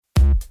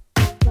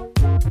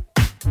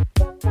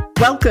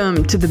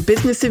Welcome to the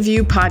Business of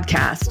You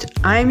podcast.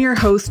 I'm your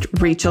host,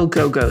 Rachel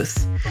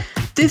Gogos.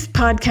 This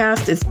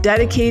podcast is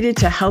dedicated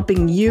to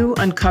helping you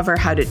uncover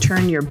how to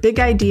turn your big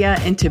idea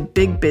into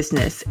big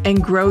business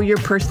and grow your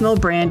personal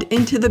brand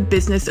into the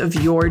business of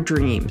your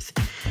dreams.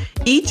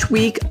 Each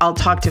week, I'll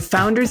talk to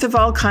founders of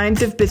all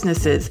kinds of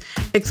businesses,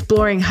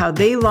 exploring how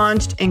they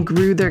launched and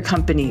grew their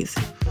companies.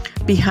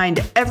 Behind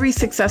every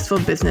successful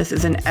business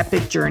is an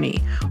epic journey,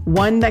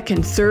 one that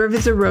can serve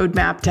as a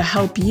roadmap to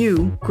help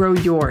you grow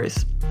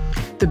yours.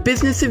 The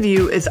Business of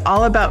You is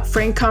all about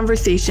frank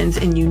conversations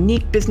and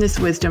unique business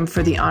wisdom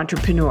for the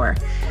entrepreneur.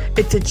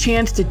 It's a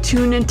chance to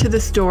tune into the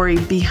story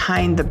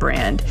behind the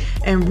brand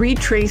and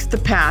retrace the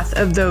path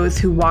of those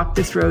who walked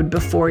this road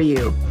before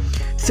you,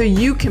 so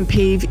you can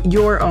pave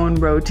your own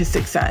road to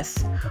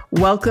success.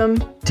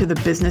 Welcome to the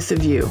Business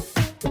of You.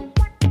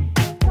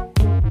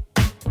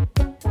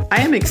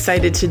 I am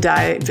excited to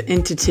dive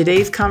into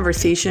today's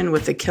conversation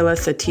with Akhila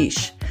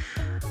Satish.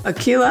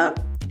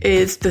 Akhila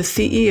is the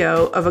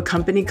CEO of a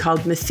company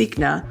called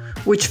Meseekna,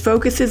 which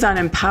focuses on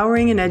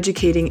empowering and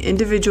educating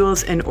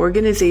individuals and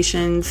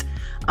organizations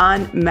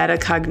on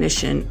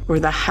metacognition, or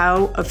the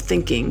how of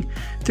thinking,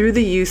 through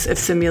the use of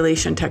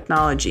simulation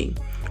technology.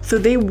 So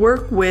they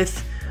work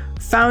with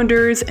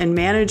founders and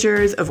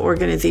managers of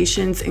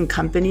organizations and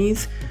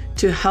companies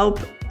to help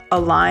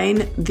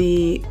align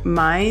the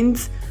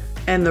minds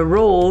and the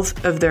roles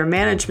of their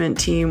management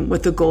team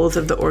with the goals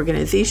of the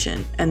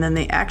organization. And then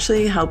they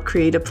actually help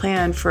create a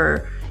plan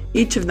for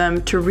each of them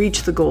to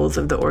reach the goals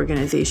of the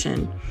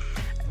organization.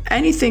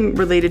 Anything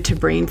related to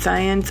brain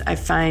science I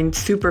find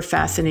super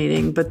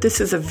fascinating, but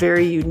this is a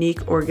very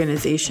unique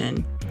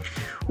organization.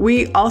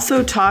 We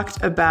also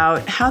talked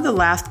about how the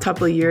last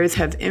couple of years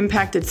have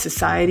impacted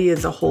society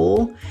as a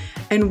whole.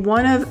 And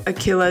one of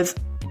Akhila's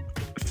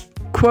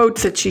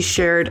quotes that she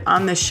shared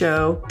on the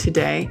show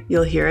today,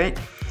 you'll hear it,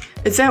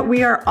 is that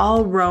we are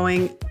all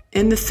rowing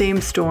in the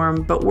same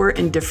storm, but we're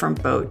in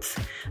different boats.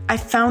 I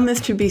found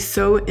this to be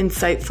so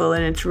insightful,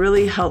 and it's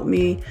really helped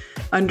me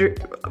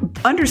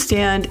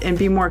understand and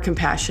be more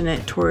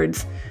compassionate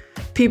towards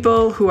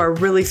people who are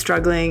really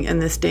struggling in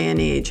this day and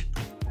age.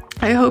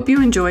 I hope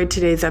you enjoyed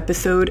today's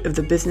episode of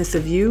The Business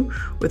of You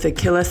with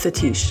Akhila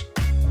Satish.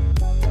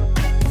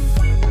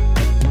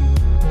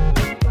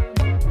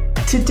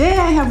 Today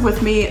I have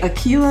with me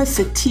Akhila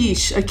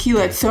Satish.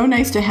 Akhila, it's so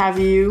nice to have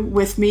you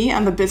with me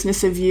on The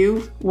Business of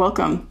You.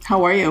 Welcome.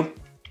 How are you?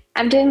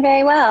 I'm doing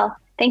very well.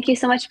 Thank you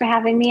so much for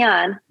having me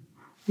on.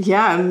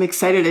 Yeah, I'm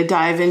excited to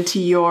dive into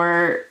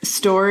your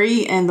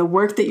story and the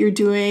work that you're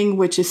doing,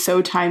 which is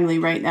so timely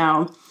right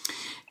now.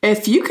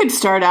 If you could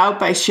start out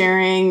by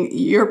sharing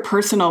your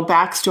personal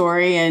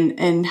backstory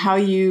and how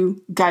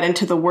you got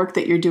into the work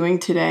that you're doing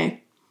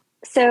today.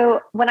 So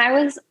when I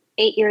was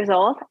 8 years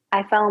old,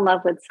 I fell in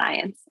love with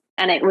science.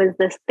 And it was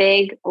this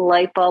big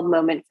light bulb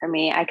moment for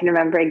me. I can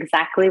remember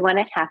exactly when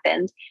it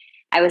happened.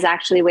 I was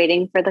actually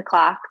waiting for the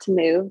clock to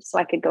move so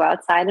I could go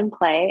outside and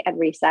play at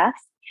recess.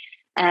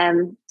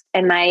 And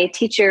my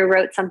teacher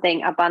wrote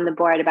something up on the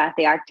board about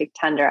the Arctic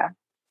tundra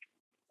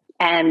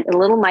and the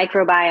little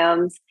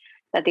microbiomes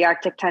that the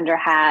Arctic tundra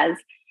has.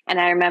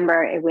 And I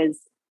remember it was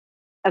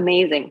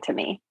amazing to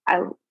me.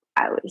 I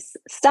was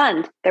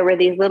stunned. There were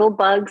these little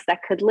bugs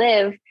that could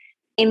live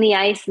in the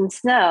ice and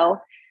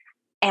snow.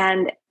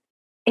 And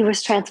it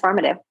was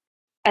transformative.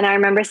 And I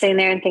remember sitting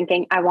there and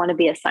thinking, I want to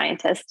be a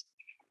scientist.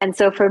 And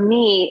so for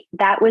me,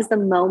 that was the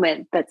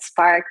moment that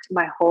sparked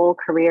my whole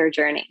career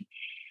journey.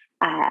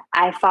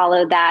 I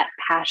followed that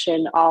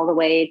passion all the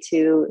way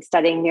to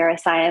studying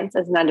neuroscience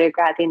as an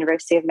undergrad at the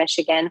University of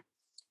Michigan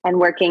and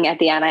working at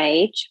the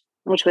NIH,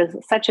 which was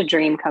such a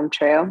dream come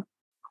true.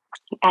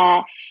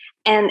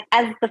 And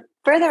as the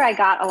further I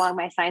got along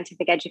my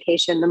scientific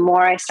education, the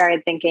more I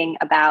started thinking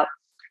about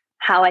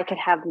how I could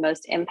have the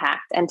most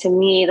impact. And to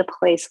me, the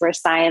place where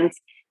science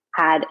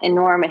had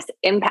enormous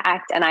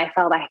impact and I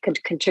felt I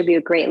could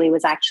contribute greatly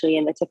was actually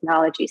in the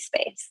technology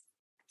space.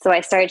 So I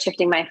started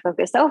shifting my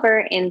focus over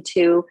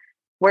into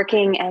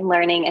working and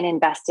learning and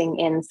investing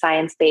in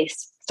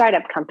science-based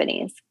startup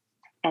companies.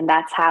 And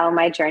that's how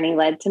my journey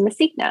led to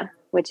Meseekna,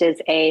 which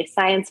is a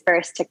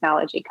science-first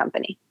technology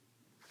company.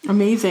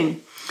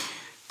 Amazing.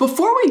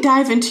 Before we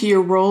dive into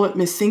your role at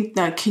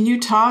Meseekna, can you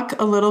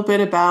talk a little bit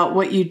about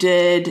what you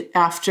did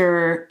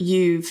after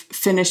you've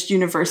finished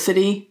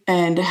university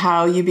and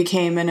how you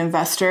became an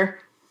investor?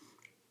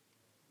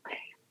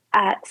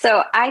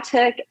 So I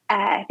took,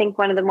 I think,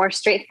 one of the more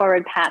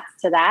straightforward paths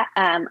to that.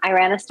 I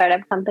ran a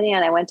startup company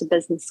and I went to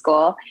business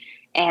school,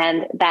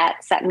 and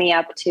that set me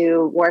up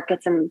to work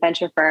at some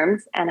venture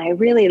firms. And I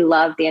really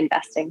love the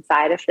investing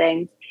side of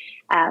things.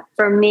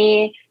 For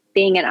me,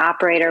 being an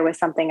operator was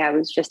something I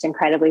was just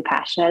incredibly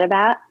passionate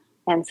about.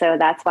 And so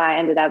that's why I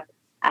ended up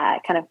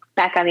kind of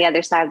back on the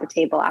other side of the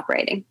table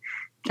operating.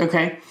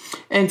 Okay.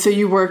 And so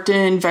you worked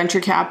in venture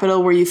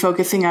capital. Were you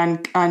focusing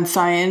on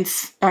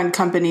science, on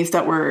companies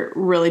that were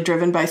really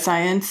driven by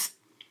science?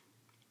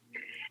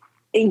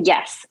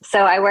 Yes. So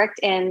I worked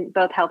in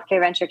both healthcare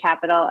venture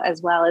capital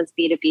as well as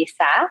B2B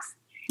SaaS.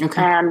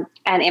 and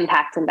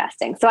impact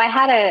investing. So I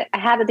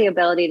had the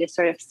ability to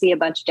sort of see a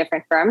bunch of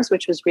different firms,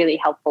 which was really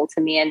helpful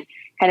to me in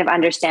kind of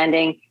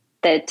understanding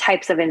the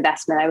types of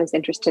investment I was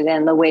interested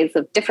in,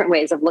 different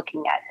ways of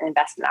looking at an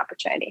investment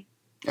opportunity.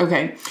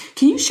 Okay.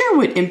 Can you share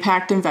what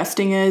impact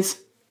investing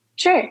is?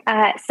 Sure.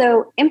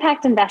 So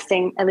impact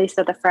investing, at least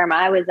at the firm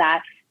I was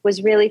at,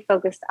 was really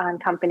focused on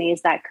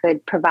companies that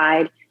could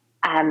provide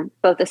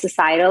both a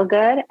societal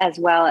good as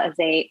well as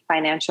a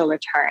financial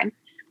return.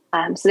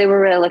 So they were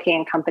really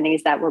looking at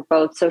companies that were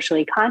both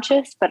socially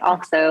conscious, but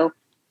also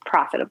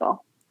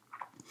profitable.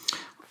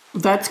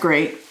 That's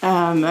great.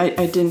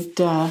 I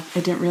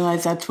didn't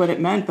realize that's what it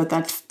meant, but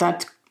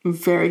that's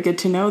very good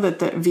to know that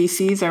the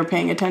VCs are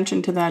paying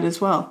attention to that as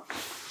well.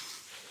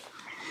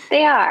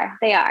 They are,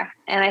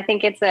 and I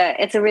think it's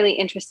a really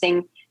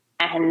interesting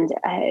and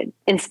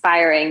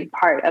inspiring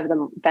part of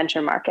the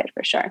venture market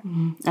for sure.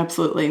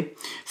 Absolutely.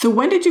 So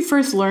when did you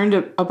first learn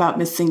about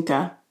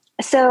Meseekna?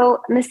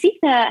 So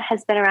Meseekna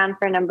has been around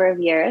for a number of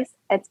years.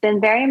 It's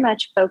been very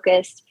much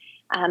focused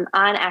on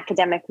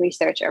academic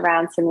research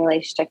around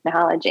simulation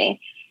technology.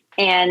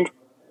 And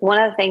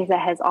one of the things that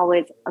has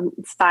always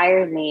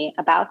inspired me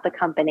about the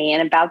company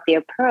and about the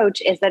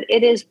approach is that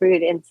it is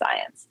rooted in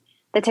science.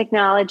 The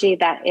technology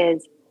that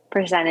is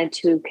presented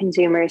to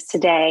consumers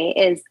today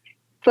is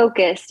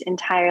focused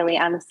entirely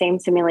on the same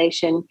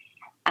simulation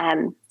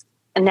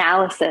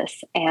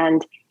analysis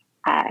and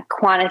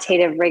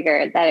quantitative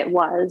rigor that it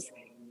was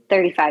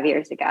 35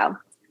 years ago.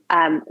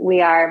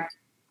 We are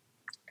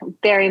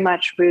very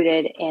much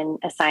rooted in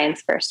a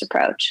science-first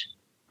approach.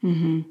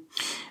 Mm-hmm.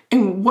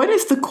 And what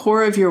is the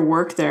core of your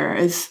work there?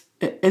 As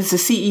the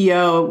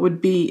CEO, it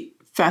would be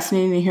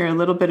fascinating to hear a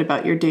little bit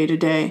about your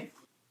day-to-day.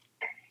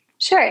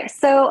 Sure.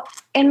 So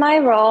in my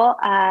role,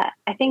 I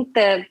think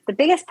the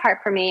biggest part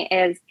for me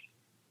is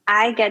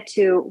I get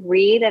to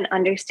read and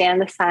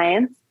understand the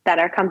science that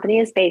our company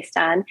is based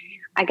on.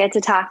 I get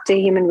to talk to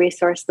human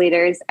resource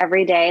leaders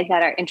every day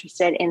that are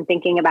interested in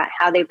thinking about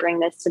how they bring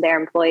this to their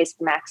employees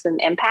for maximum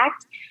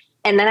impact.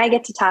 And then I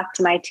get to talk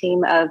to my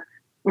team of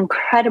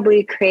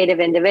incredibly creative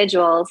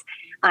individuals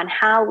on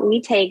how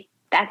we take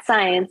that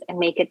science and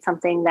make it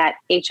something that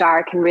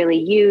HR can really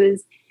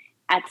use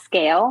at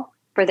scale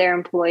for their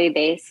employee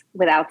base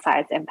with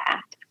outsized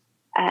impact.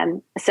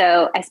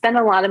 So I spend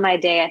a lot of my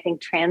day, I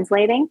think,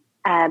 translating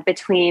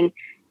between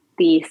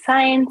the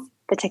science,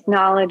 the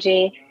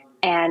technology,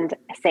 and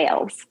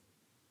sales.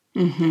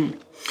 Mm-hmm.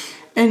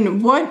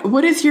 And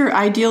what does your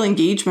ideal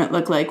engagement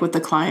look like with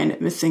the client at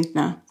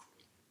Meseekna?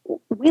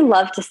 We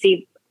love to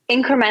see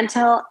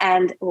incremental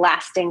and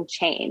lasting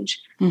change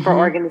for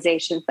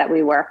organizations that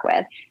we work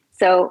with.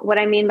 So what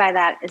I mean by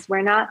that is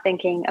we're not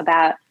thinking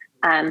about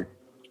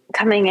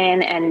coming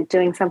in and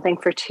doing something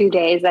for 2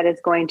 days that is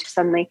going to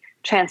suddenly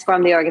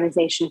transform the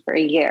organization for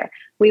a year.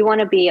 We want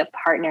to be a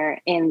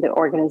partner in the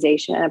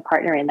organization and a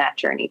partner in that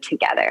journey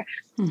together.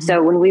 Mm-hmm.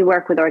 So when we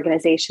work with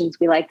organizations,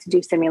 we like to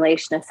do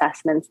simulation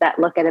assessments that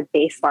look at a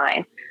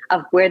baseline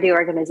of where the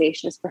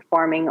organization is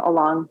performing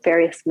along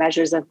various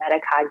measures of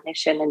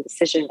metacognition and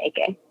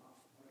decision-making.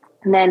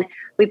 And then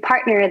we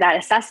partner that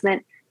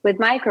assessment with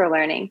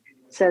microlearning.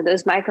 So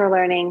those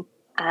microlearning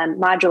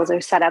modules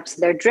are set up so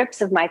they're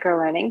drips of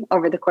microlearning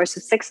over the course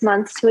of 6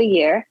 months to a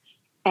year.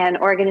 And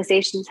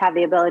organizations have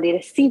the ability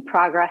to see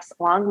progress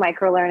along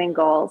microlearning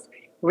goals,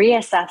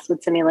 reassess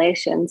with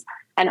simulations,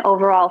 and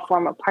overall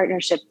form a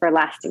partnership for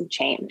lasting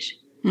change.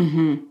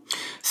 Mm-hmm.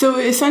 So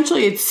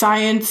essentially it's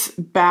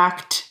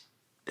science-backed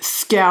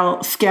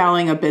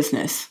scaling a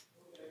business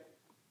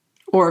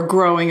or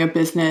growing a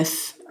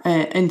business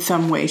in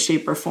some way,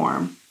 shape, or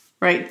form,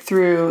 right?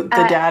 Through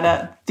the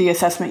data, the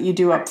assessment you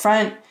do up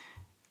front.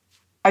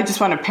 I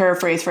just want to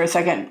paraphrase for a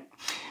second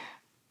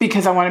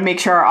because I want to make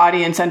sure our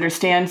audience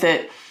understands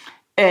it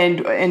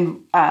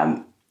and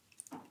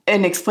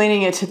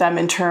explaining it to them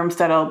in terms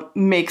that'll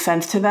make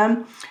sense to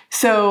them.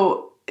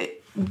 So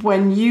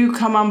when you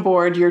come on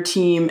board your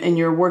team and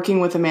you're working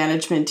with a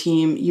management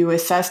team, you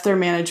assess their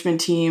management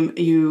team,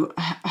 you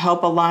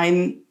help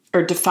align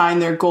or define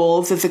their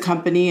goals as a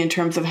company in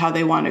terms of how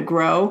they want to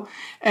grow.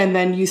 And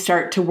then you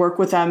start to work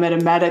with them at a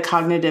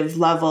metacognitive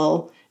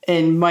level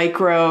in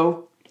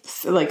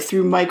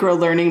through micro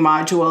learning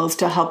modules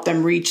to help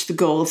them reach the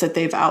goals that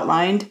they've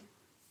outlined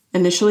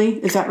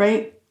initially. Is that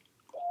right?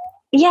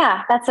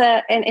 Yeah, that's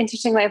an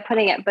interesting way of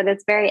putting it, but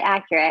it's very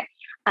accurate.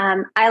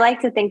 I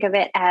like to think of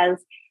it as,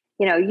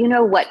 you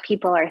know what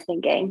people are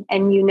thinking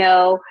and you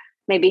know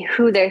maybe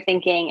who they're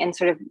thinking and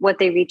sort of what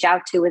they reach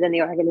out to within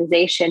the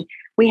organization.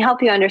 We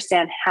help you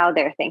understand how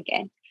they're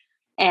thinking.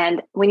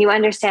 And when you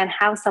understand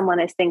how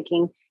someone is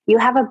thinking, you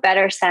have a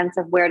better sense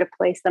of where to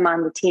place them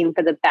on the team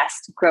for the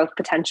best growth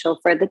potential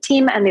for the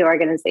team and the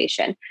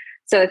organization.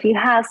 So if you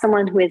have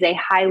someone who is a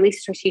highly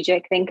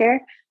strategic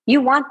thinker,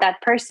 you want that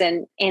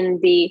person in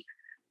the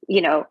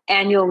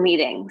annual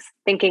meetings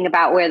thinking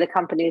about where the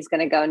company is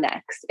going to go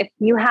next. If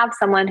you have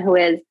someone who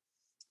is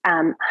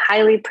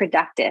highly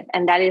productive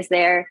and that is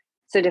their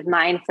sort of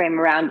mind frame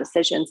around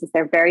decisions, is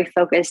they're very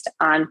focused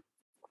on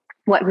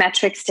what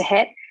metrics to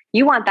hit,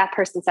 you want that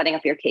person setting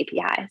up your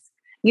KPIs.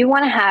 You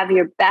want to have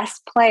your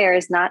best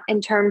players, not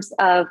in terms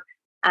of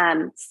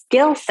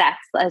skill sets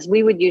as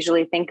we would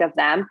usually think of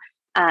them,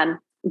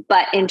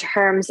 but in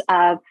terms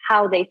of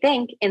how they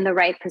think in the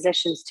right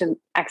positions to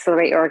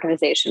accelerate your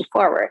organization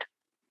forward.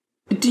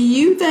 Do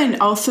you then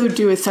also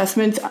do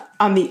assessments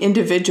on the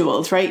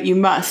individuals, right? You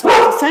must.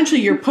 Essentially,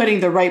 you're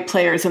putting the right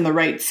players in the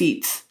right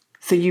seats.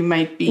 So you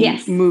might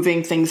be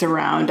moving things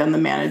around on the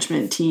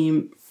management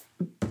team,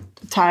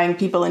 tying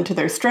people into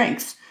their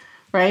strengths,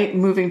 right?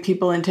 Moving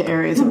people into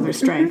areas of their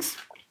strengths.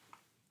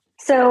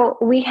 So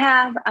we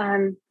have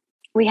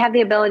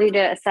the ability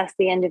to assess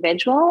the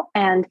individual,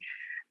 and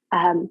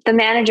the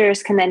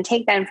managers can then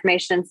take that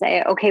information and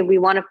say, okay, we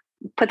want to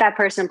put that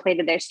person play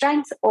to their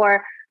strengths,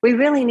 or we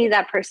really need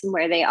that person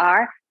where they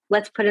are.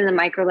 Let's put in the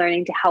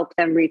microlearning to help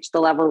them reach the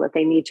level that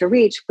they need to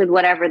reach with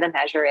whatever the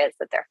measure is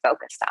that they're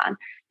focused on.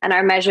 And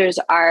our measures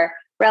are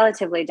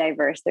relatively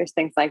diverse. There's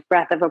things like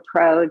breadth of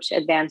approach,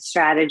 advanced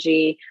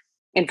strategy,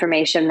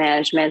 information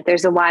management.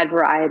 There's a wide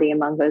variety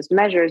among those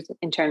measures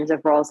in terms of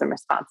roles and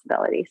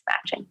responsibilities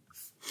matching.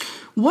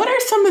 What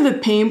are some of the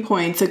pain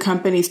points a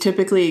company's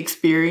typically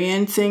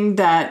experiencing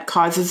that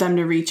causes them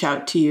to reach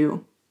out to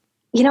you?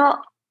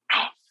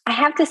 I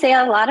have to say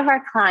a lot of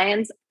our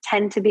clients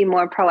tend to be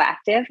more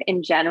proactive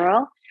in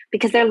general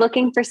because they're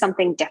looking for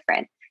something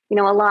different.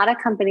 A lot of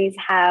companies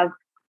have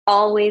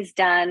always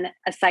done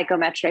a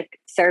psychometric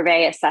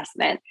survey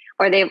assessment,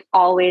 or they've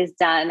always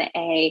done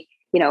a,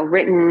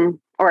 written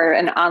or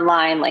an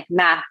online like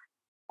math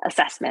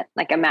assessment,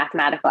 like a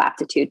mathematical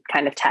aptitude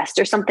kind of test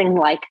or something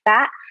like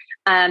that.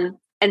 And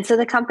so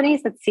the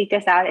companies that seek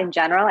us out in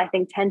general, I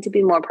think, tend to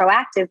be more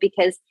proactive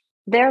because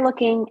they're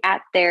looking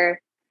at their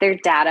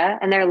data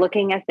and they're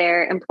looking at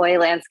their employee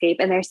landscape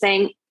and they're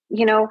saying,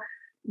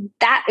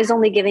 that is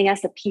only giving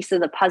us a piece of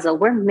the puzzle.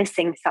 We're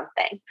missing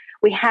something.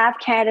 We have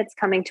candidates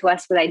coming to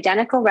us with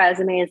identical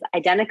resumes,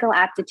 identical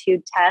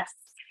aptitude tests,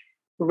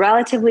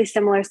 relatively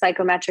similar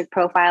psychometric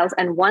profiles,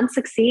 and one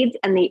succeeds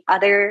and the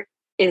other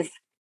is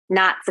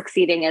not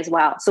succeeding as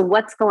well. So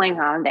what's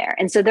going on there?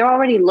 And so they're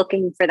already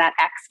looking for that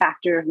X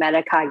factor of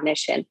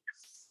metacognition.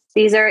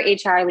 These are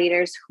HR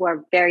leaders who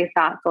are very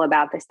thoughtful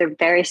about this. They're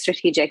very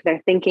strategic.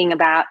 They're thinking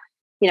about,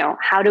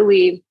 how do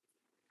we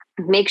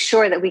make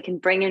sure that we can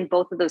bring in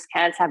both of those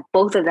candidates, have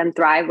both of them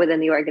thrive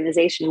within the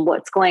organization?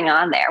 What's going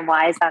on there?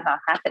 Why is that not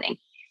happening?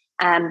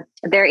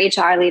 They're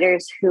HR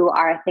leaders who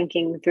are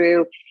thinking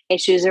through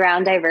issues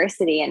around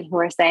diversity and who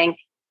are saying,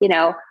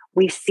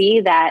 we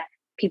see that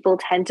people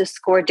tend to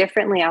score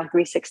differently on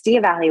 360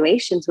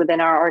 evaluations within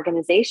our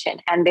organization.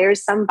 And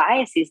there's some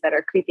biases that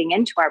are creeping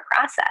into our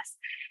process.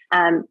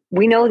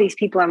 We know these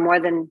people are more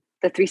than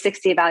the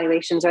 360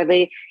 evaluations or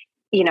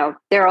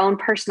their own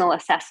personal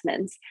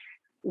assessments.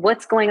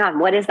 What's going on?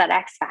 What is that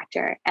X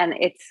factor? And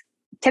it's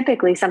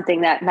typically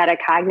something that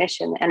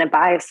metacognition and a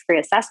bias-free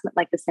assessment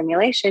like the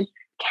simulation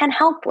can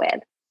help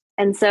with.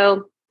 And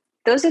so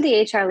those are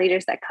the HR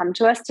leaders that come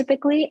to us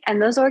typically.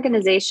 And those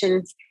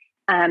organizations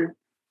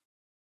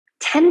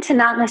tend to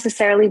not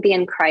necessarily be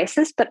in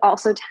crisis, but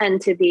also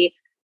tend to be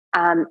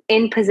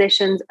in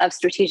positions of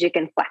strategic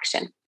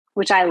inflection,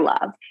 which I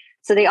love.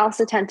 So they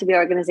also tend to be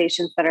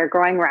organizations that are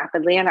growing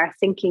rapidly and are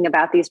thinking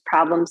about these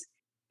problems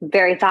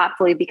very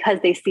thoughtfully because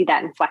they see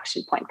that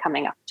inflection point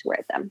coming up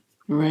toward them.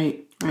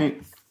 Right.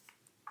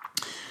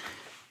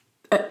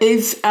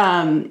 Is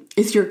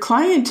your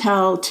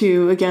clientele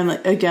to, again,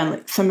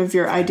 like some of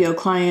your ideal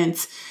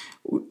clients,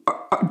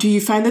 do you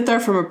find that they're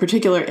from a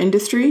particular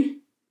industry?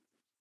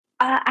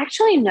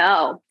 Actually,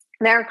 no.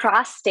 They're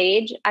across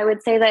stage. I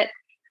would say that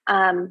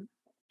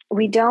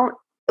we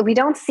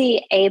don't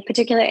see a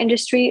particular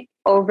industry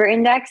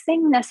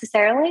over-indexing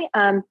necessarily.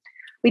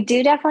 We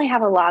do definitely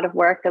have a lot of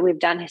work that we've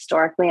done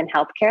historically in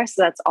healthcare.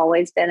 So that's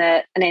always been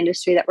an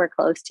industry that we're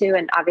close to.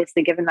 And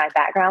obviously, given my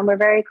background, we're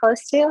very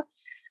close to.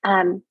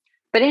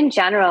 But in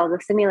general, the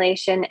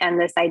simulation and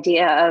this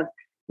idea of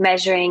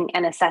measuring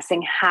and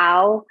assessing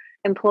how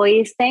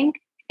employees think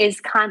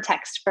is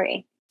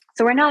context-free.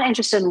 So we're not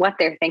interested in what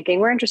they're thinking.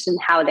 We're interested in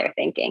how they're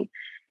thinking.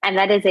 And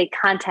that is a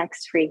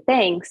context-free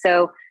thing.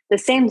 So the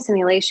same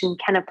simulation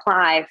can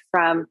apply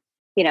from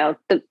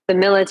the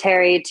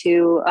military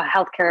to a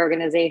healthcare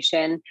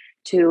organization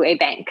to a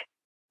bank.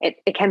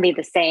 It can be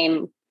the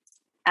same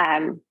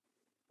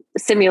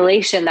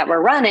simulation that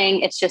we're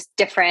running. It's just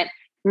different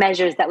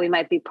measures that we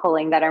might be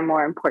pulling that are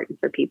more important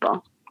for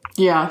people.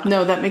 Yeah,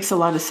 no, that makes a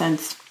lot of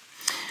sense.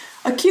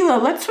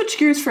 Akhila, let's switch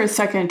gears for a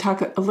second and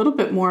talk a little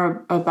bit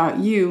more about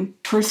you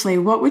personally.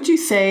 What would you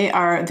say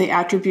are the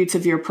attributes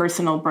of your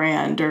personal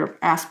brand or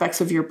aspects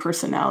of your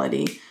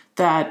personality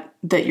that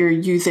you're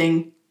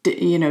using,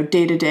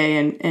 day to day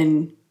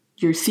in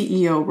your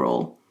CEO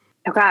role?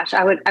 Oh gosh,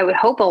 I would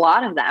hope a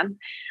lot of them.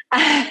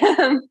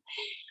 I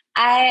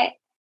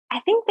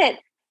think that,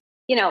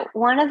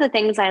 one of the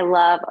things I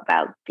love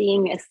about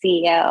being a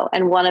CEO,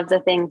 and one of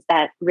the things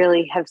that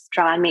really has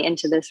drawn me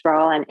into this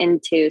role and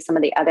into some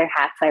of the other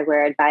hats I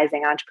wear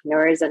advising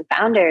entrepreneurs and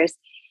founders,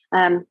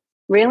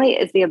 really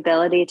is the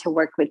ability to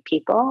work with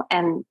people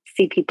and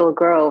see people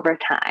grow over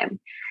time.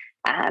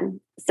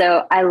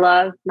 So I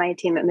love my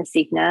team at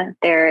Meseekna.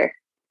 They're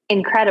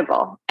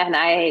incredible. And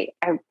I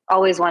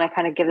always want to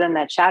kind of give them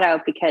that shout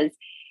out because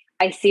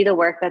I see the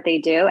work that they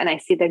do and I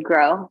see the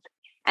growth.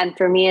 And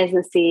for me as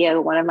the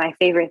CEO, one of my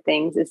favorite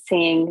things is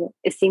seeing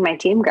my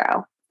team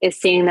grow, is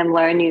seeing them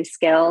learn new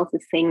skills,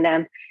 is seeing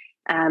them,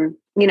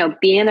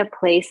 be in a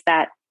place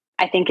that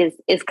I think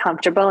is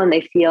comfortable and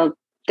they feel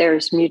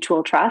there's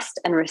mutual trust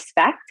and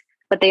respect,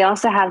 but they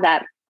also have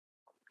that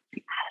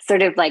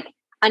sort of like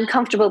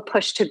uncomfortable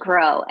push to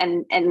grow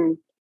and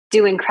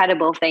do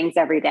incredible things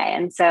every day.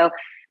 And so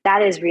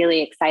that is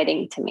really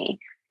exciting to me.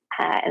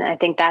 And I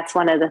think that's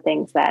one of the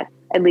things that,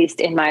 at least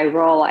in my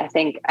role, I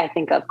think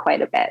of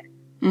quite a bit.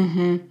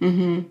 Mm-hmm,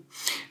 mm-hmm.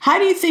 How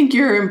do you think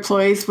your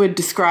employees would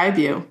describe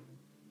you?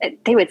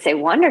 They would say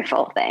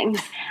wonderful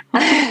things.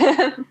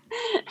 I'm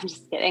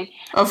just kidding.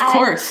 Of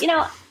course.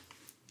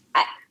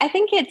 I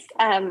think it's,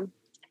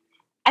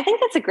 I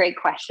think that's a great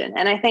question.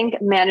 And I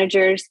think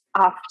managers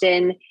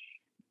often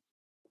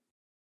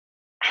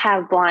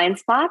have blind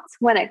spots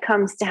when it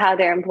comes to how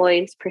their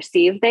employees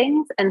perceive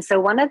things. And so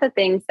one of the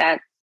things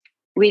that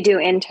we do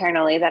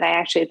internally that I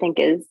actually think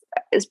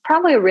is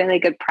probably a really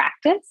good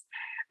practice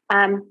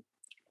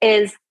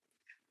is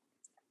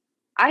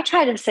I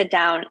try to sit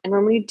down, and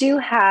when we do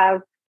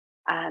have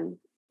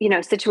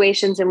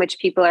situations in which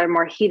people are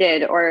more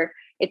heated or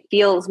it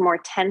feels more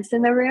tense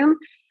in the room,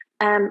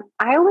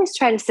 I always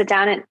try to sit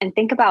down and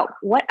think about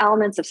what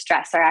elements of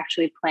stress are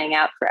actually playing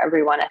out for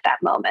everyone at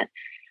that moment.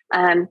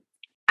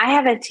 I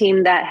have a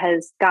team that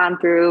has gone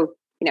through,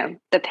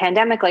 the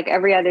pandemic like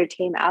every other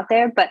team out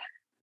there, but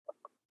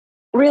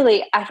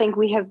really, I think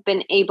we have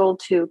been able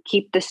to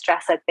keep the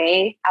stress at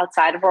bay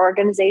outside of our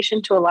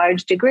organization to a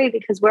large degree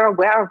because we're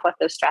aware of what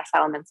those stress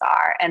elements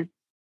are. And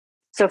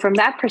so from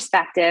that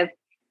perspective,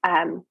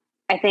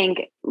 I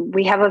think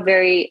we have a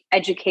very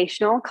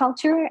educational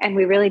culture and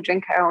we really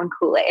drink our own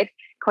Kool-Aid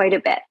quite a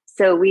bit.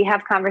 So we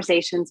have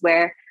conversations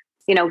where,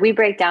 we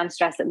break down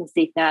stress at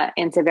Meseekna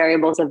into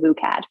variables of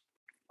VUCAD.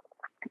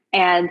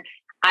 And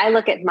I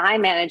look at my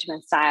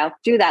management style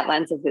through that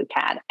lens of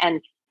VUCAD.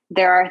 And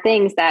there are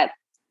things that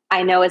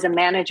I know as a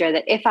manager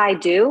that if I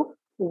do,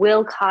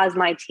 will cause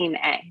my team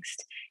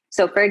angst.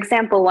 So for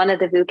example, one of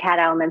the VUCAD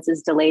elements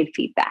is delayed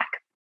feedback.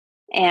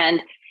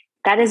 And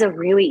that is a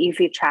really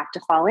easy trap to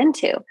fall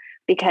into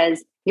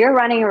because you're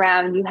running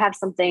around, you have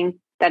something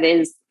that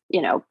is,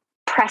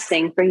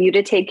 pressing for you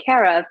to take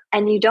care of,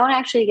 and you don't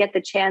actually get the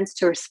chance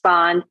to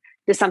respond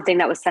to something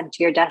that was sent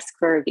to your desk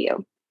for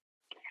review.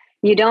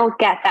 You don't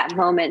get that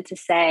moment to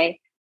say,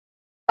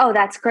 oh,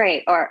 that's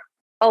great, or,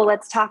 oh,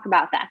 let's talk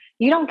about that.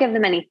 You don't give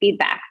them any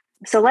feedback.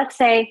 So let's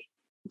say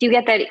you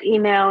get that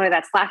email or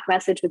that Slack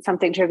message with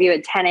something to review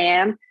at 10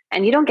 a.m.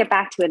 and you don't get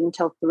back to it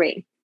until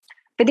 3.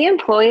 For the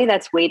employee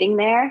that's waiting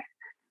there,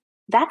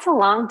 that's a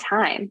long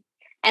time.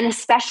 And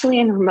especially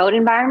in remote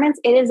environments,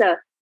 it is a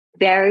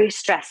very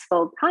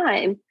stressful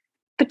time,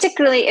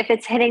 particularly if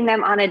it's hitting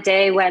them on a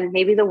day when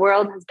maybe the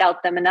world has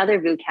dealt them another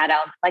VUCAD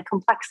element, like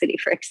complexity,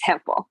 for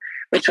example,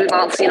 which we've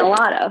all seen a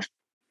lot of.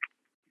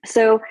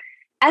 So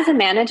as a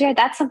manager,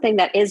 that's something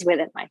that is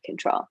within my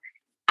control.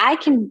 I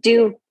can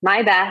do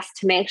my best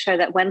to make sure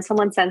that when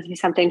someone sends me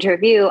something to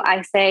review,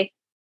 I say,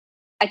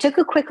 I took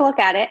a quick look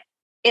at it.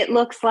 It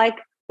looks like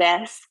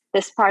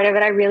this part of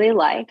it I really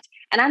liked,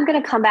 and I'm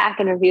going to come back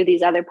and review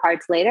these other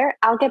parts later.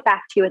 I'll get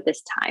back to you at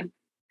this time.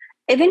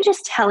 Even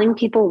just telling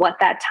people what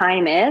that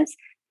time is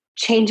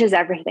changes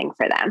everything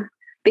for them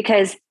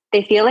because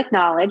they feel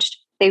acknowledged.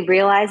 They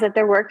realize that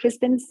their work has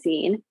been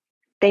seen.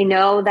 They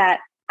know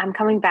that I'm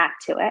coming back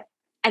to it,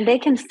 and they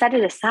can set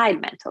it aside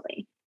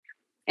mentally.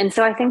 And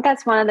so I think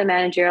that's one of the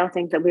managerial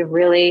things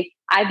that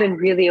I've been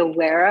really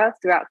aware of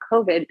throughout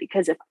COVID,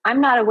 because if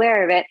I'm not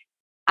aware of it,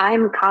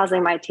 I'm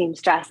causing my team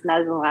stress, and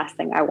that is the last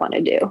thing I want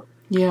to do.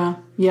 Yeah.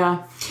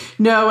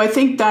 No, I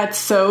think that's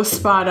so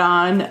spot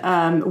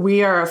on.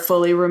 We are a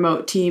fully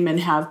remote team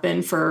and have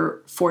been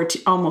for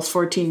almost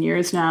 14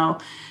 years now.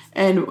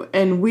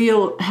 And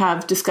we'll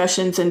have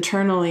discussions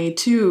internally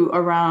too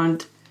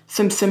around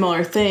some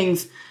similar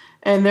things.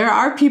 And there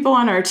are people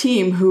on our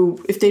team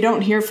who, if they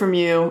don't hear from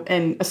you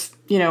and,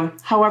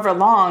 however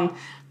long,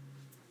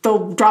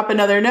 they'll drop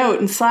another note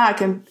in Slack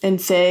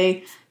and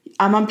say,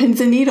 I'm on pins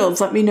and needles.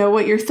 Let me know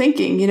what you're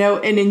thinking,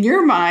 and in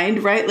your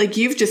mind, right? Like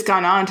you've just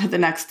gone on to the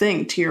next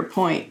thing, to your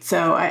point.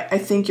 So I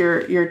think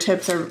your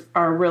tips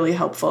are really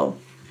helpful.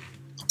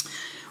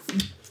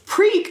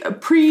 Pre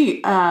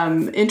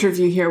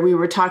interview here, we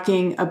were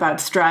talking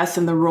about stress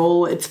and the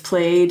role it's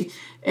played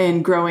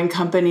in growing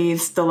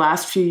companies the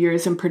last few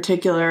years in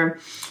particular.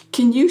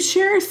 Can you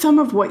share some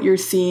of what you're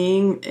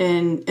seeing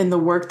in the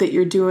work that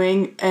you're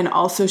doing, and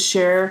also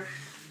share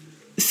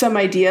some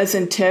ideas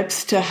and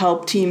tips to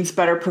help teams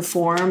better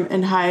perform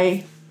in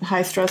high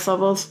stress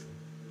levels?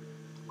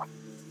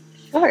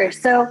 Sure.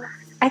 So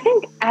I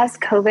think as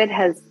COVID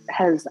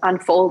has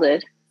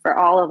unfolded for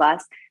all of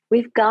us,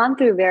 we've gone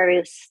through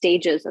various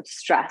stages of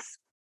stress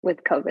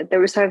with COVID. There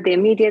was sort of the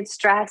immediate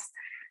stress,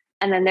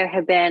 and then there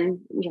have been,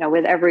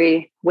 with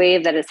every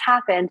wave that has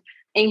happened,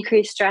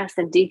 increased stress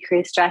and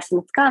decreased stress,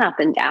 and it's gone up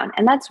and down.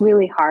 And that's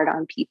really hard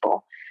on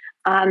people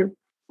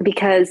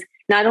because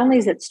not only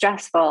is it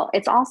stressful,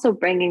 it's also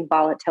bringing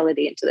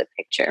volatility into the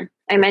picture.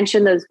 I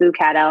mentioned those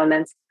VUCAD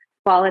elements.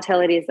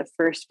 Volatility is the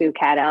first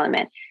VUCAD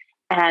element.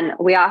 And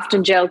we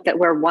often joke that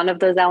where one of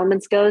those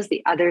elements goes,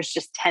 the others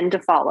just tend to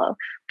follow,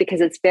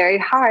 because it's very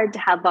hard to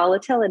have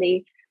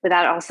volatility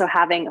without also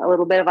having a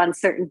little bit of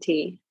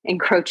uncertainty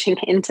encroaching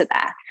into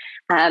that.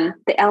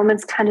 The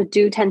elements kind of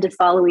do tend to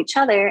follow each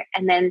other,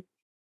 and then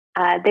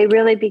they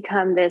really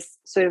become this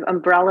sort of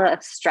umbrella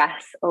of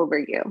stress over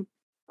you.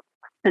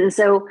 And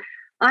so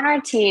on our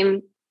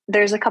team,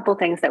 there's a couple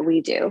things that we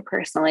do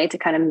personally to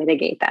kind of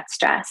mitigate that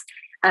stress.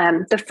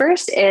 The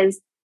first is,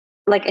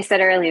 like I said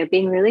earlier,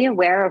 being really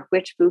aware of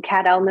which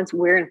VUCAD elements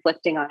we're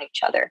inflicting on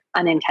each other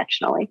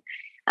unintentionally.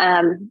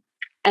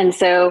 And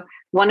so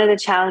one of the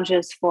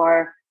challenges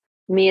for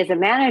me as a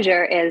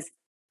manager is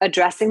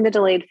addressing the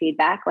delayed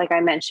feedback, like I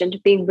mentioned,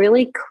 being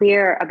really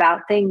clear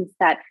about things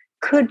that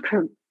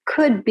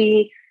could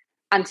be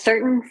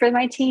uncertain for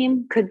my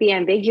team, could be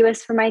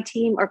ambiguous for my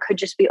team, or could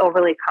just be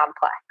overly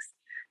complex.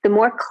 The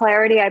more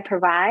clarity I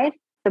provide,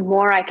 the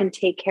more I can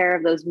take care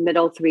of those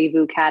middle three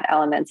VUCAD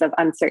elements of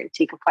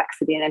uncertainty,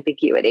 complexity, and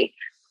ambiguity.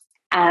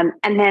 And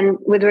then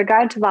with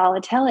regard to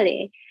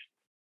volatility,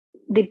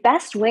 the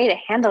best way to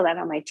handle that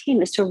on my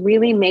team is to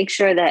really make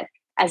sure that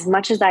as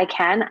much as I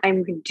can,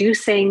 I'm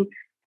reducing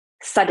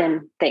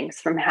sudden things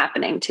from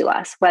happening to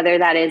us, whether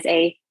that is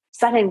a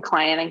sudden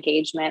client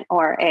engagement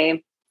or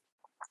a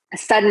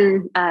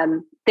sudden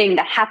thing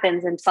that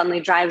happens and suddenly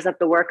drives up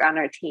the work on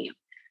our team.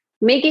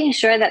 Making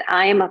sure that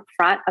I am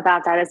upfront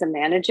about that as a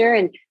manager,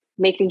 and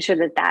making sure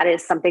that that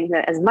is something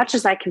that as much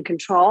as I can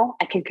control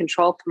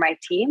for my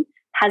team,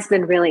 has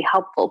been really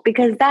helpful.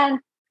 Because then,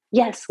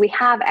 yes, we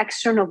have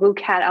external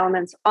VUCAD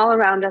elements all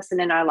around us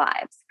and in our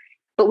lives,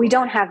 but we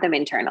don't have them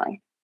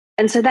internally.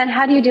 And so then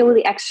how do you deal with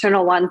the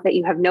external ones that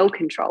you have no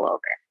control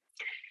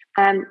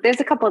over? There's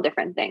a couple of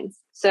different things.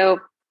 So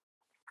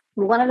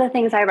one of the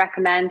things I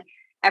recommend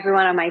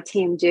everyone on my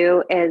team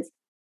do is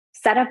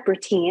set up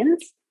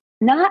routines,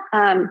 not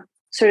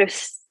sort of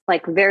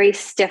like very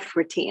stiff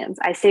routines.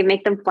 I say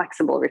make them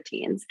flexible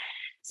routines.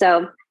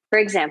 So for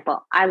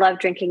example, I love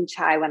drinking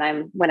chai when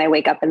I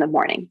wake up in the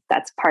morning.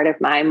 That's part of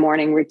my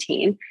morning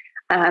routine.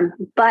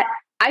 But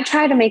I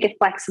try to make it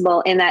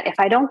flexible in that if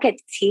I don't get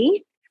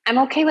tea, I'm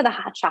okay with a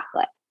hot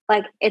chocolate.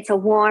 Like, it's a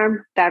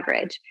warm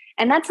beverage.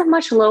 And that's a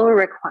much lower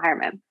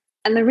requirement.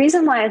 And the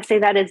reason why I say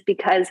that is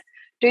because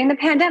during the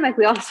pandemic,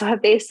 we also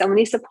have faced so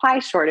many supply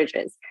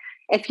shortages.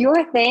 If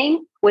your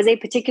thing was a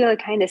particular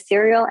kind of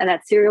cereal and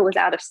that cereal was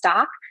out of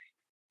stock,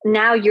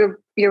 now your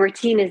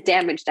routine is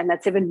damaged, and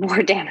that's even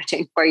more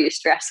damaging for you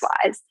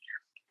stress-wise.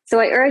 So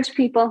I urge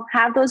people,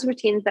 have those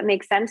routines that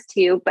make sense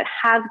to you, but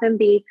have them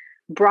be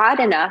broad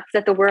enough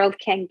that the world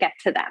can get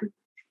to them.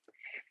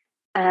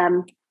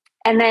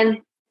 And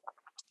then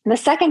the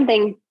second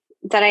thing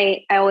that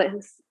I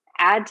always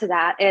add to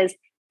that is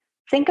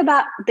think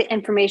about the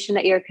information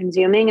that you're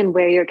consuming and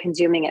where you're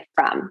consuming it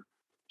from.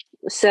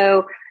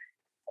 So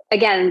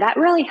again, that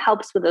really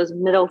helps with those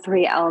middle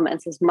three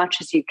elements as much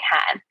as you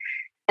can.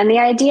 And the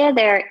idea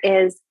there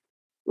is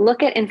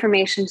look at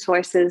information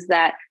sources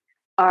that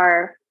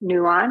are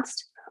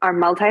nuanced, are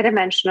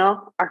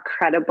multidimensional, are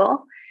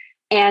credible,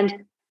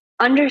 and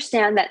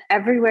understand that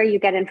everywhere you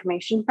get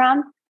information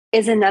from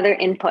is another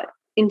input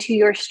into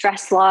your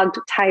stress-logged,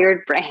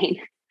 tired brain.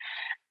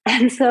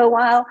 And so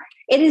while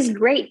it is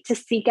great to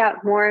seek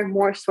out more and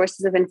more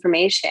sources of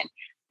information,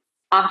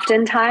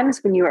 oftentimes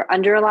when you are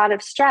under a lot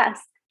of stress,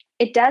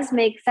 it does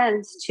make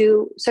sense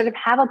to sort of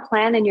have a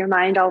plan in your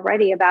mind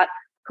already about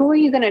who are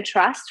you going to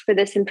trust for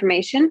this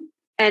information,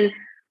 and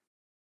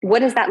what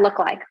does that look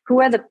like?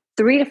 Who are the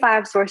 3 to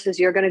 5 sources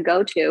you're going to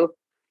go to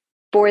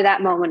for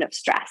that moment of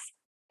stress?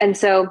 And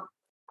so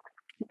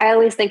I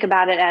always think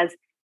about it as,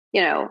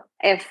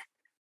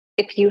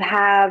 if you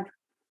have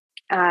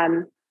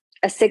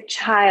a sick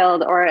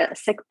child or a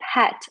sick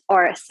pet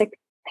or a sick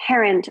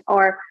parent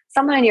or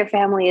someone in your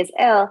family is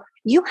ill,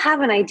 you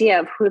have an idea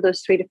of who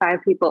those 3 to 5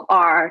 people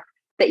are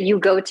that you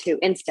go to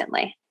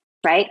instantly,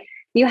 right?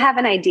 You have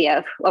an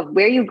idea of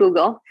where you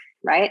Google,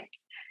 right?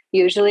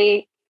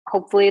 Usually,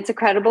 hopefully it's a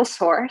credible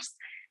source.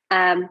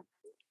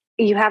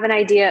 You have an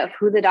idea of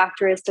who the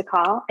doctor is to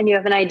call, and you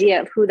have an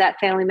idea of who that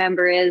family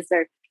member is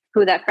or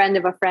who that friend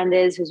of a friend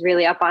is who's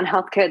really up on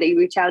healthcare that you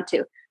reach out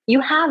to.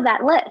 You have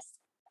that list.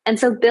 And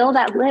so build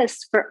that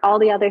list for all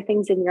the other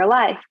things in your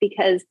life,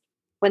 because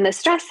when the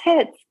stress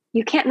hits,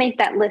 you can't make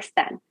that list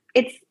then.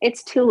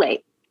 It's too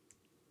late.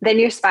 Then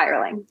you're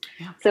spiraling.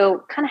 Yeah.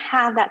 So kind of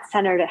have that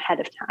centered ahead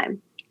of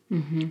time.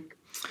 Mm-hmm.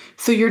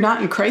 So you're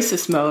not in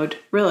crisis mode,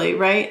 really,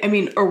 right? I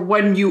mean, or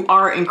when you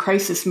are in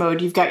crisis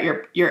mode, you've got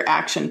your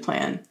action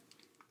plan.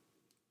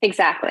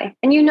 Exactly.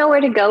 And you know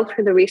where to go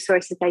for the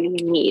resources that you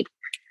need.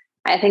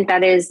 I think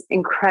that is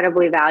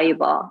incredibly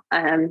valuable.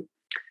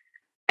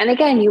 And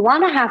again, you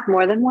want to have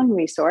more than one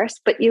resource,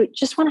 but you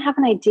just want to have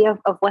an idea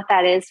of what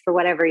that is for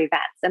whatever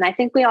events. And I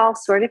think we all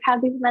sort of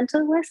have these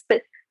mental lists,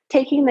 but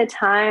taking the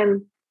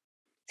time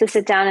to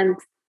sit down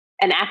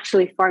and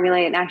actually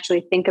formulate and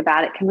actually think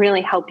about it can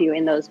really help you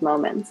in those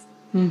moments.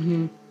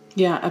 Mm-hmm.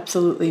 Yeah,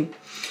 absolutely.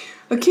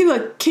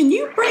 Akhila, can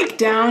you break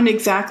down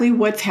exactly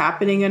what's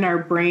happening in our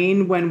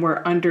brain when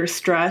we're under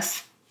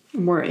stress,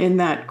 we're in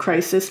that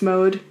crisis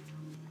mode?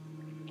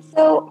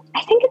 So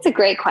I think it's a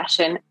great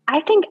question.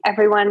 I think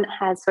everyone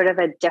has sort of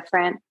a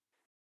different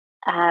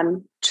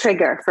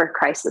trigger for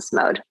crisis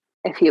mode,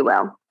 if you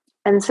will.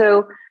 And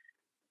so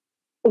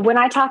when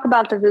I talk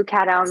about the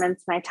VUCAD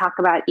elements and I talk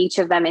about each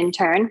of them in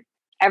turn,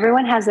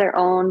 everyone has their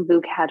own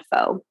VUCAD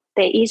foe.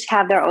 They each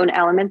have their own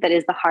element that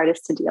is the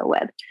hardest to deal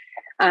with.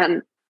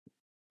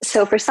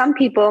 So for some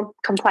people,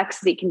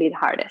 complexity can be the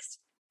hardest.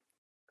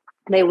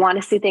 They want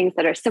to see things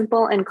that are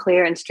simple and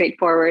clear and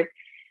straightforward.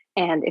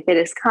 And if it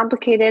is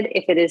complicated,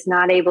 if it is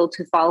not able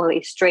to follow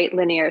a straight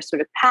linear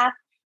sort of path,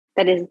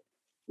 that is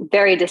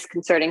very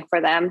disconcerting for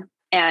them.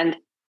 And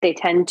they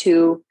tend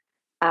to,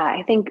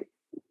 I think,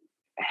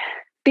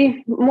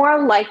 be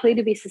more likely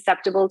to be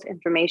susceptible to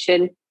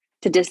information,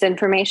 to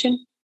disinformation,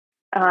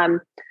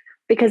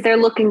 because they're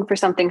looking for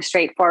something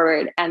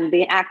straightforward and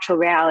the actual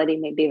reality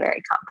may be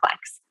very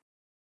complex.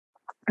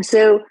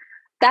 So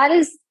that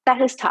is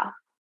tough.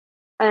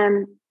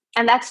 And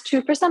that's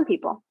true for some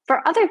people.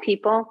 For other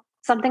people,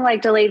 something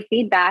like delayed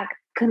feedback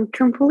can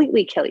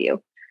completely kill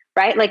you,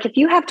 right? Like if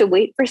you have to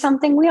wait for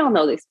something, we all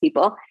know these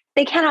people,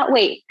 they cannot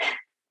wait,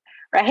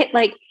 right?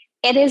 Like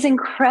it is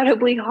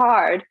incredibly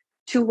hard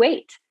to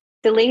wait.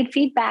 Delayed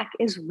feedback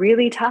is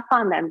really tough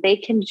on them. They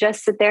can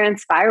just sit there and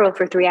spiral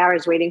for 3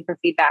 hours waiting for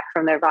feedback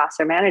from their boss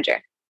or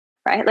manager,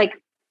 right? Like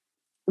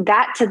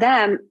that to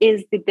them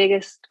is the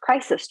biggest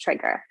crisis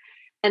trigger.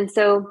 And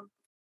so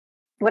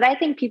what I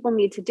think people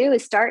need to do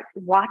is start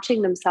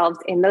watching themselves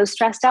in those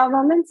stressed out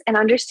moments and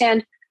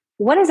understand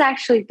what is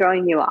actually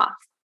throwing you off.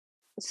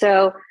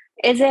 So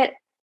is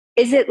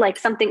it like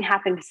something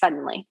happened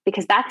suddenly?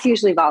 Because that's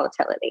usually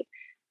volatility.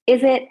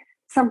 Is it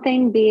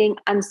something being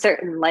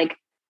uncertain? Like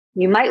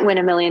you might win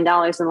 $1 million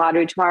in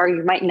lottery tomorrow,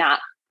 you might not.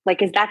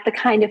 Like, is that the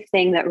kind of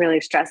thing that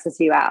really stresses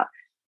you out?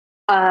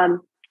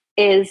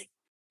 Is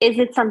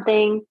it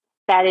something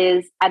that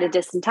is at a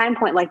distant time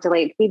point, like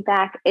delayed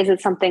feedback? Is it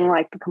something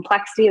like the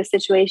complexity of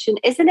situation?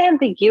 Is it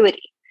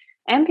ambiguity?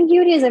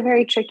 Ambiguity is a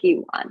very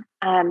tricky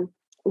one,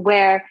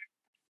 where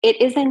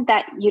it isn't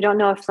that you don't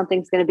know if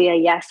something's going to be a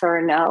yes or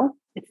a no.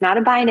 It's not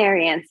a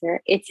binary answer.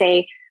 It's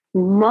a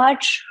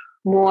much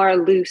more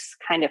loose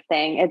kind of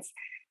thing. It's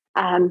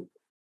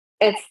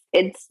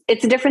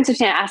a difference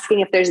between asking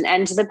if there's an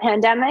end to the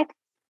pandemic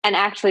and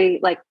actually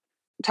like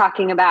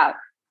talking about,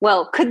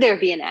 well, could there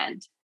be an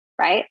end,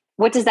 right?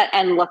 What does that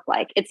end look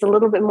like? It's a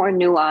little bit more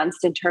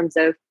nuanced in terms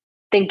of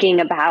thinking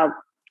about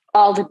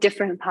all the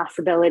different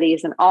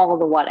possibilities and all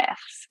the what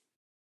ifs.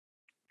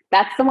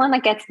 That's the one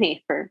that gets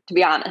me, to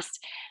be honest.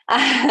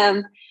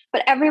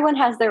 But everyone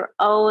has their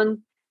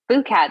own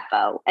VUCAD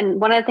foe.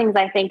 And one of the things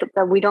I think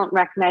that we don't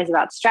recognize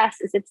about stress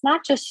is it's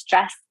not just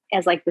stress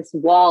as like this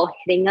wall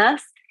hitting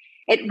us.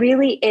 It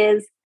really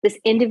is this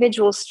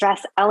individual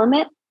stress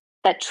element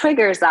that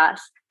triggers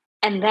us.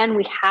 And then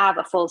we have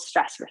a full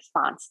stress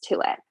response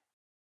to it.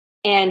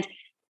 And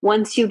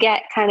once you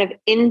get kind of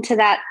into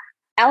that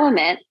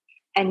element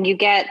and you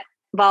get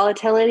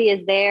volatility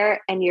is there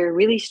and you're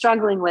really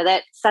struggling with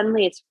it,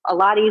 suddenly it's a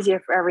lot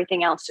easier for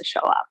everything else to show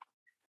up.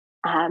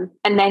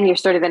 And then you're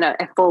sort of in a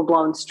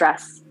full-blown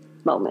stress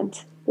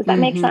moment. Does that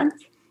make sense?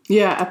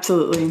 Yeah,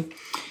 absolutely.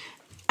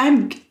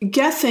 I'm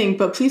guessing,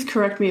 but please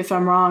correct me if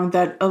I'm wrong,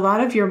 that a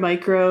lot of your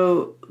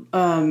micro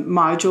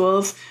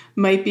modules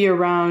might be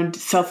around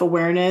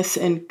self-awareness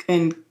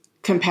and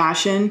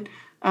compassion,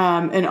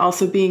 and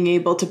also being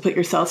able to put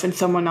yourself in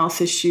someone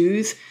else's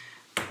shoes.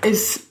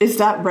 Is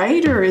that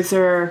right? Or is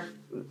there,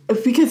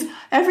 because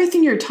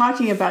everything you're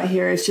talking about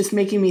here is just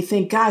making me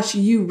think, gosh,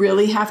 you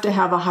really have to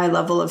have a high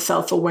level of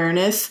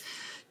self-awareness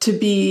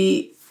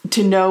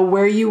to know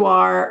where you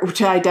are,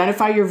 to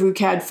identify your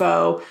VUCAD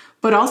foe,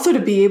 but also to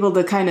be able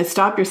to kind of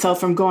stop yourself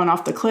from going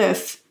off the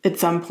cliff at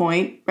some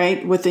point,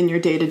 right, within your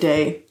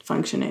day-to-day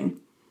functioning.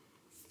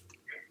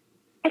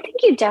 I think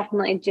you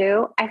definitely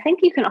do. I think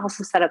you can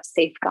also set up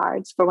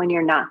safeguards for when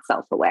you're not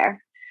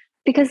self-aware,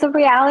 because the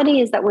reality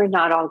is that we're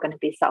not all going to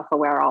be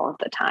self-aware all of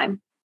the time.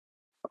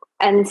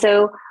 And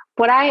so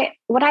what I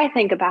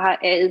think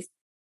about is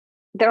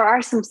there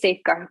are some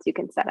safeguards you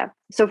can set up.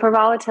 So for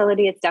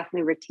volatility, it's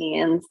definitely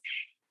routines.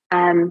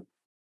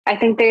 I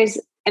think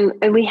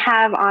and we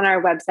have on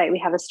our website, we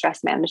have a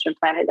stress management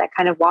planner that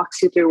kind of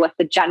walks you through what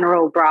the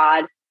general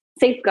broad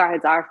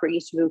safeguards are for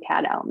each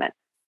VUCAD element.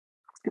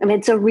 And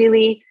it's a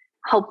really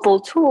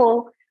helpful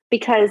tool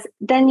because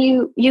then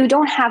you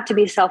don't have to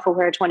be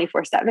self-aware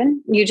 24/7.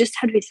 You just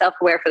have to be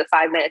self-aware for the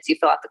 5 minutes you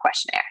fill out the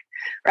questionnaire,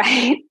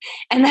 right?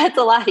 And that's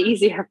a lot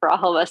easier for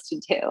all of us to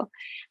do.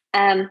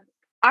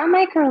 Our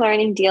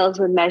microlearning deals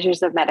with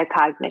measures of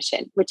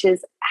metacognition, which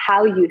is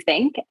how you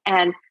think,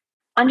 and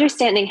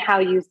understanding how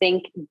you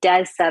think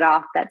does set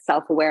off that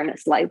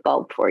self-awareness light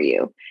bulb for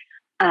you.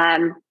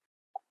 I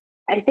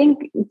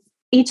think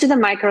each of the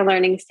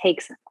microlearnings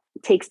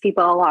takes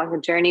people along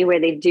a journey where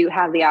they do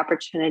have the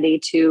opportunity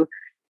to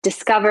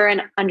discover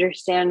and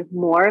understand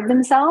more of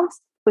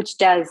themselves, which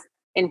does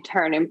in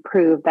turn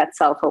improve that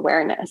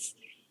self-awareness.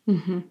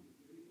 Mm-hmm.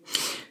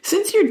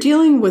 Since you're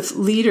dealing with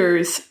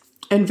leaders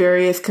in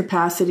various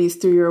capacities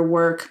through your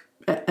work,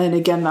 and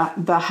again,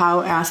 the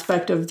how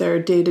aspect of their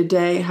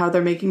day-to-day, how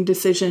they're making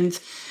decisions,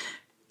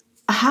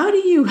 how do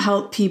you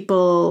help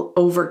people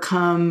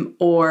overcome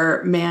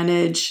or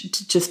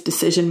manage just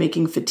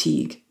decision-making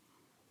fatigue?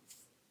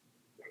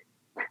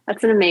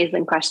 That's an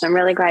amazing question. I'm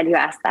really glad you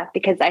asked that,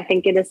 because I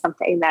think it is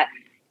something that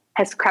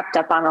has crept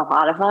up on a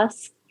lot of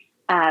us,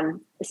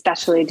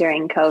 especially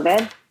during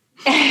COVID.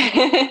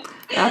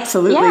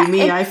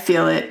 Absolutely. I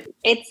feel it.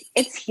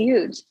 It's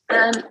huge.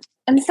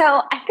 And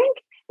so I think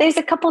there's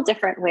a couple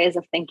different ways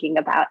of thinking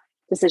about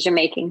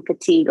decision-making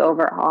fatigue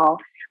overall.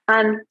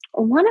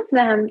 One of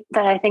them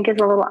that I think is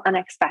a little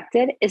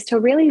unexpected is to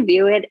really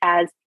view it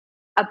as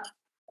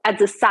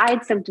a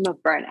side symptom of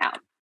burnout,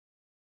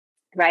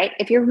 right?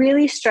 If you're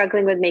really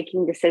struggling with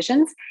making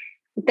decisions,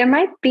 there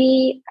might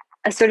be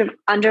a sort of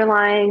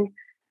underlying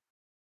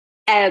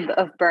ebb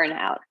of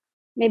burnout.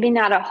 Maybe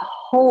not a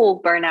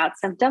whole burnout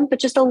symptom, but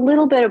just a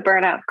little bit of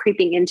burnout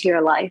creeping into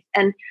your life.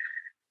 And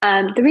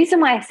the reason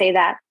why I say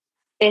that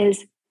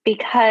is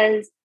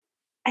because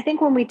I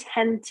think when we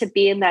tend to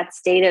be in that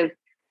state of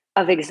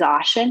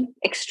exhaustion,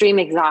 extreme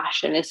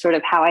exhaustion is sort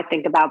of how I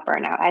think about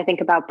burnout. I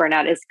think about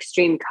burnout as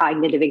extreme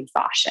cognitive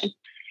exhaustion.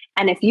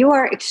 And if you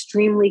are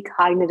extremely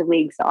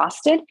cognitively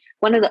exhausted,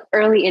 one of the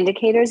early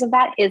indicators of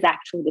that is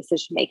actually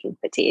decision-making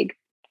fatigue,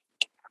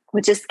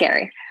 which is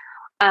scary.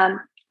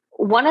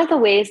 One of the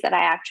ways that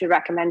I actually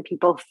recommend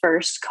people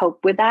first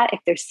cope with that, if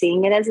they're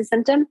seeing it as a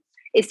symptom,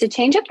 is to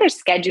change up their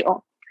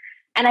schedule.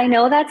 And I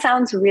know that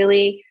sounds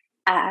really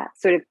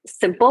sort of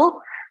simple,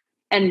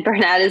 and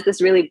burnout is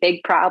this really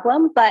big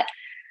problem. But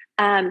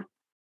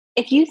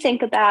if you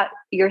think about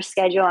your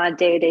schedule on a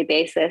day-to-day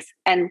basis,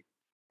 and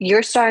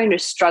you're starting to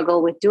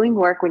struggle with doing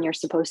work when you're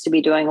supposed to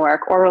be doing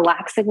work, or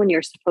relaxing when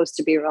you're supposed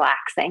to be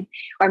relaxing,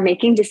 or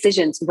making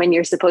decisions when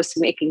you're supposed to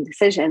be making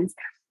decisions,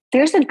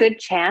 there's a good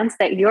chance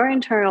that your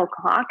internal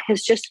clock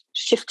has just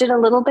shifted a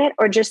little bit,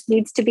 or just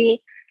needs to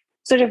be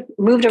sort of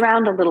moved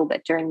around a little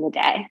bit during the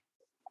day.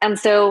 And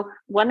so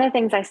one of the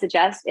things I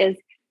suggest is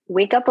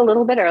wake up a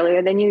little bit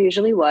earlier than you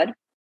usually would,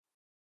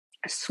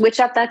 switch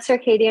up that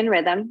circadian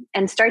rhythm,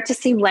 and start to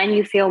see when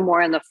you feel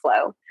more in the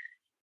flow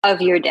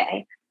of your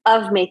day,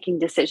 of making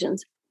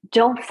decisions.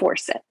 Don't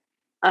force it.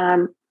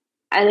 And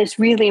it's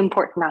really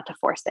important not to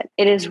force it.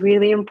 It is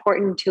really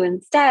important to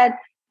instead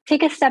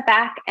take a step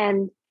back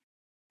and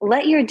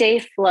let your day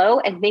flow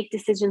and make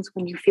decisions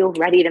when you feel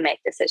ready to make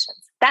decisions.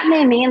 That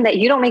may mean that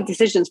you don't make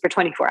decisions for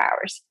 24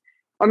 hours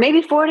or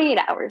maybe 48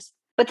 hours.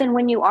 But then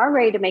when you are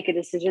ready to make a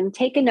decision,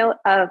 take a note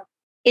of,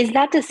 is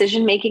that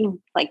decision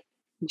making like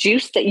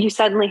juice that you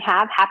suddenly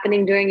have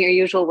happening during your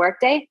usual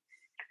workday?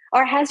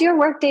 Or has your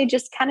workday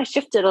just kind of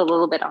shifted a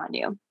little bit on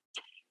you?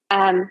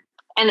 And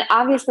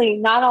obviously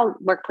not all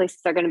workplaces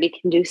are going to be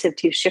conducive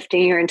to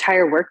shifting your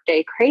entire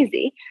workday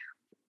crazy,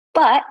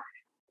 but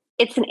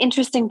it's an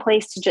interesting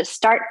place to just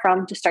start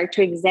from, to start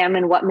to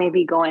examine what may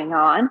be going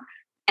on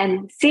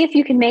and see if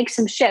you can make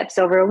some shifts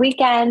over a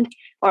weekend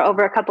or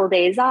over a couple of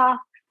days off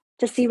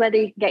to see whether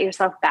you can get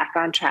yourself back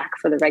on track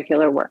for the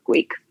regular work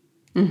week.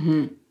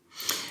 Mm-hmm.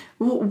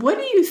 Well, what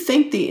do you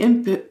think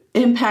the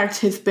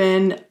impact has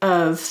been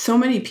of so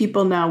many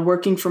people now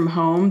working from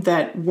home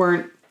that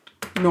weren't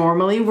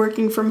normally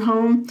working from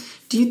home?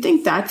 Do you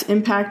think that's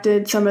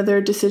impacted some of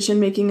their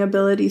decision-making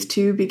abilities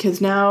too?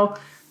 Because now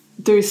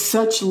there's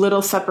such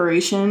little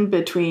separation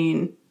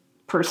between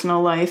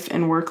personal life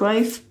and work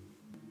life.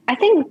 I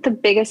think the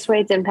biggest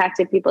way it's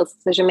impacted people's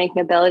decision-making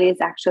abilities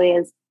actually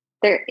is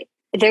there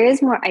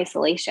is more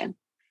isolation.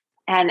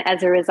 And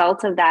as a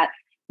result of that,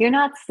 you're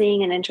not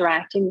seeing and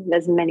interacting with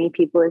as many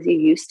people as you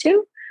used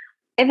to,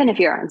 even if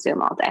you're on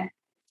Zoom all day.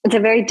 It's a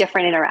very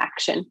different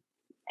interaction.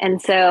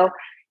 And so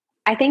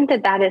I think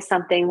that is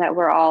something that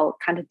we're all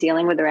kind of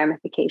dealing with the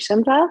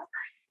ramifications of.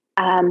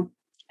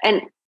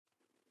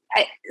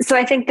 So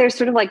I think there's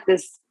sort of like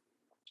this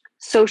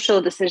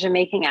social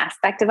decision-making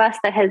aspect of us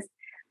that has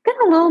been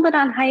a little bit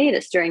on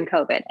hiatus during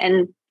COVID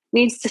and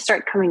needs to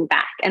start coming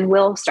back, and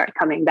will start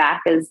coming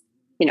back as,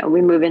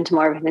 we move into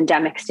more of an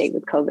endemic state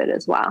with COVID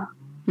as well.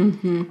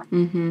 Mm-hmm,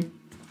 mm-hmm.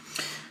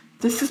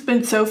 This has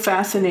been so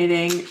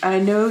fascinating. I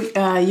know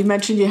you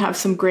mentioned you have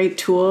some great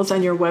tools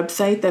on your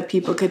website that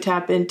people could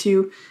tap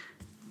into.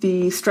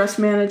 The stress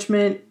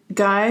management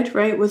guide,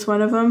 right, was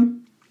one of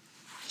them.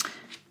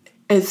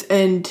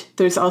 And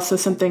there's also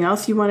something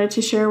else you wanted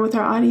to share with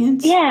our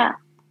audience? Yeah.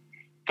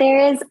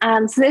 There is,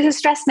 so there's a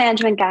stress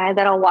management guide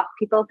that'll walk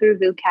people through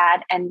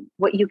VUCAD and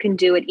what you can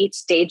do at each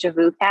stage of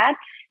VUCAD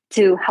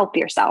to help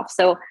yourself.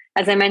 So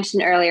as I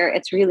mentioned earlier,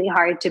 it's really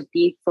hard to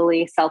be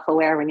fully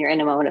self-aware when you're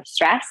in a moment of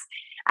stress.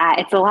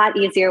 It's a lot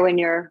easier when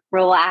you're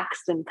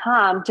relaxed and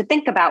calm to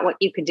think about what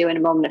you could do in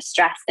a moment of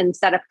stress and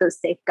set up those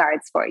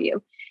safeguards for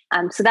you.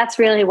 So that's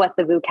really what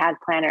the VUCAD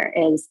planner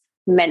is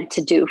meant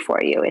to do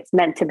for you. It's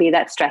meant to be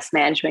that stress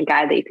management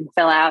guide that you can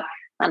fill out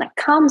on a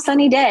calm,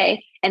 sunny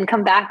day and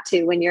come back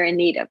to when you're in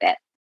need of it.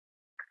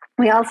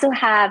 We also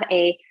have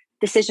a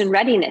decision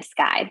readiness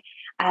guide,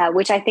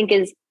 which I think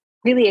is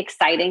really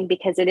exciting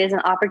because it is an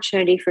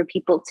opportunity for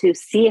people to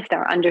see if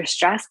they're under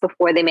stress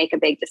before they make a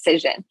big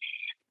decision.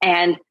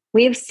 And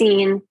we've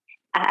seen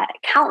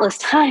countless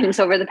times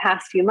over the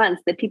past few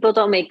months that people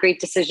don't make great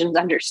decisions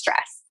under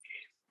stress.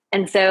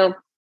 And so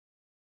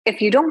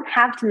if you don't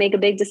have to make a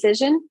big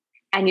decision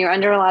and you're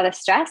under a lot of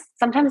stress,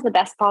 sometimes the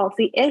best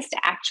policy is to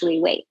actually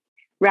wait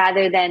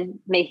rather than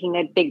making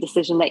a big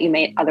decision that you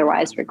may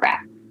otherwise regret.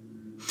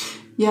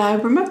 Yeah, I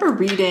remember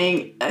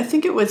reading, I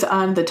think it was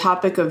on the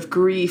topic of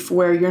grief,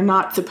 where you're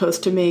not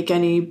supposed to make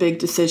any big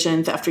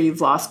decisions after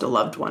you've lost a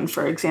loved one,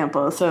 for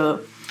example.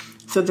 So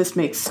this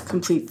makes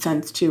complete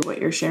sense to what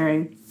you're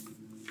sharing.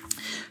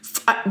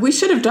 We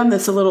should have done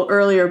this a little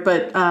earlier,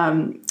 but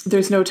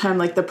there's no time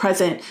like the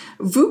present.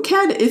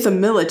 VUCAD is a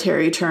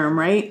military term,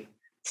 right?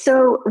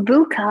 So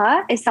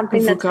VUCA is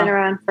something that's been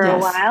around for a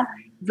while.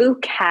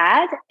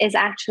 VUCAD is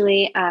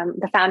actually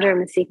the founder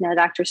of Meseekna,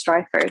 Dr.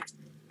 Streuffert's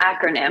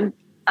acronym,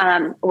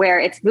 where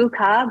it's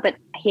VUCA, but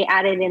he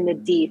added in the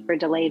D for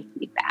delayed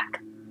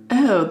feedback.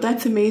 Oh,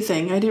 that's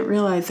amazing. I didn't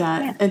realize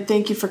that. Yeah. And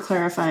thank you for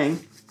clarifying.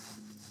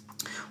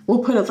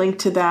 We'll put a link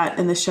to that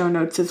in the show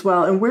notes as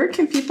well. And where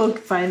can people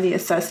find the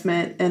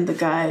assessment and the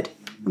guide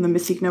on the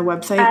Meseekna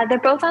website? They're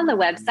both on the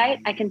website.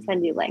 I can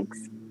send you links.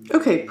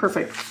 Okay,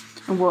 perfect.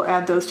 And we'll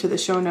add those to the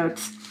show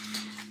notes.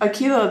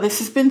 Akhila, this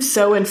has been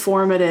so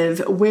informative.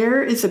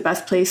 Where is the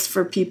best place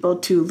for people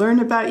to learn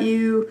about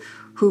you,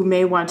 who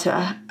may want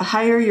to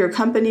hire your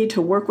company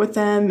to work with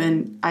them?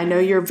 And I know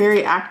you're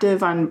very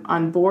active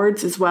on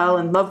boards as well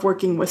and love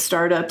working with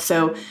startups.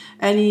 So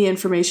any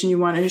information you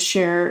want to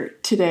share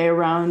today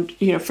around,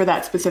 for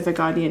that specific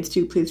audience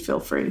too, please feel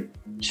free.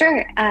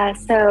 Sure.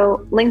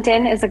 So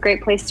LinkedIn is a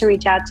great place to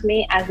reach out to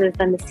me, as is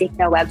the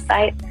Meseekna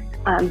website,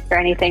 for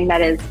anything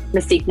that is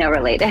Meseekna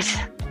related.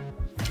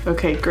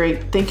 Okay,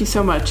 great. Thank you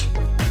so much.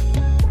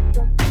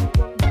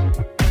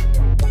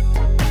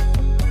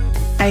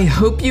 I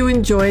hope you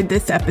enjoyed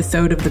this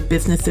episode of The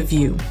Business of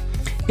You.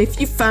 If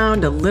you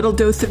found a little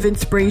dose of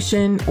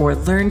inspiration or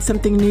learned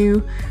something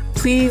new,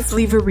 please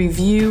leave a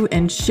review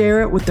and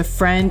share it with a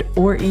friend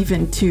or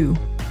even two.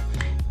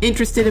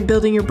 Interested in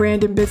building your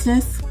brand and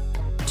business?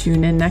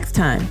 Tune in next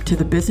time to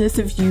the Business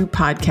of You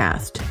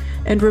podcast.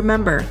 And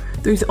remember,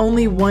 there's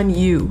only one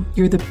you.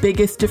 You're the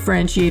biggest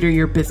differentiator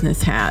your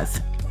business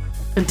has.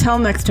 Until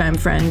next time,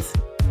 friends.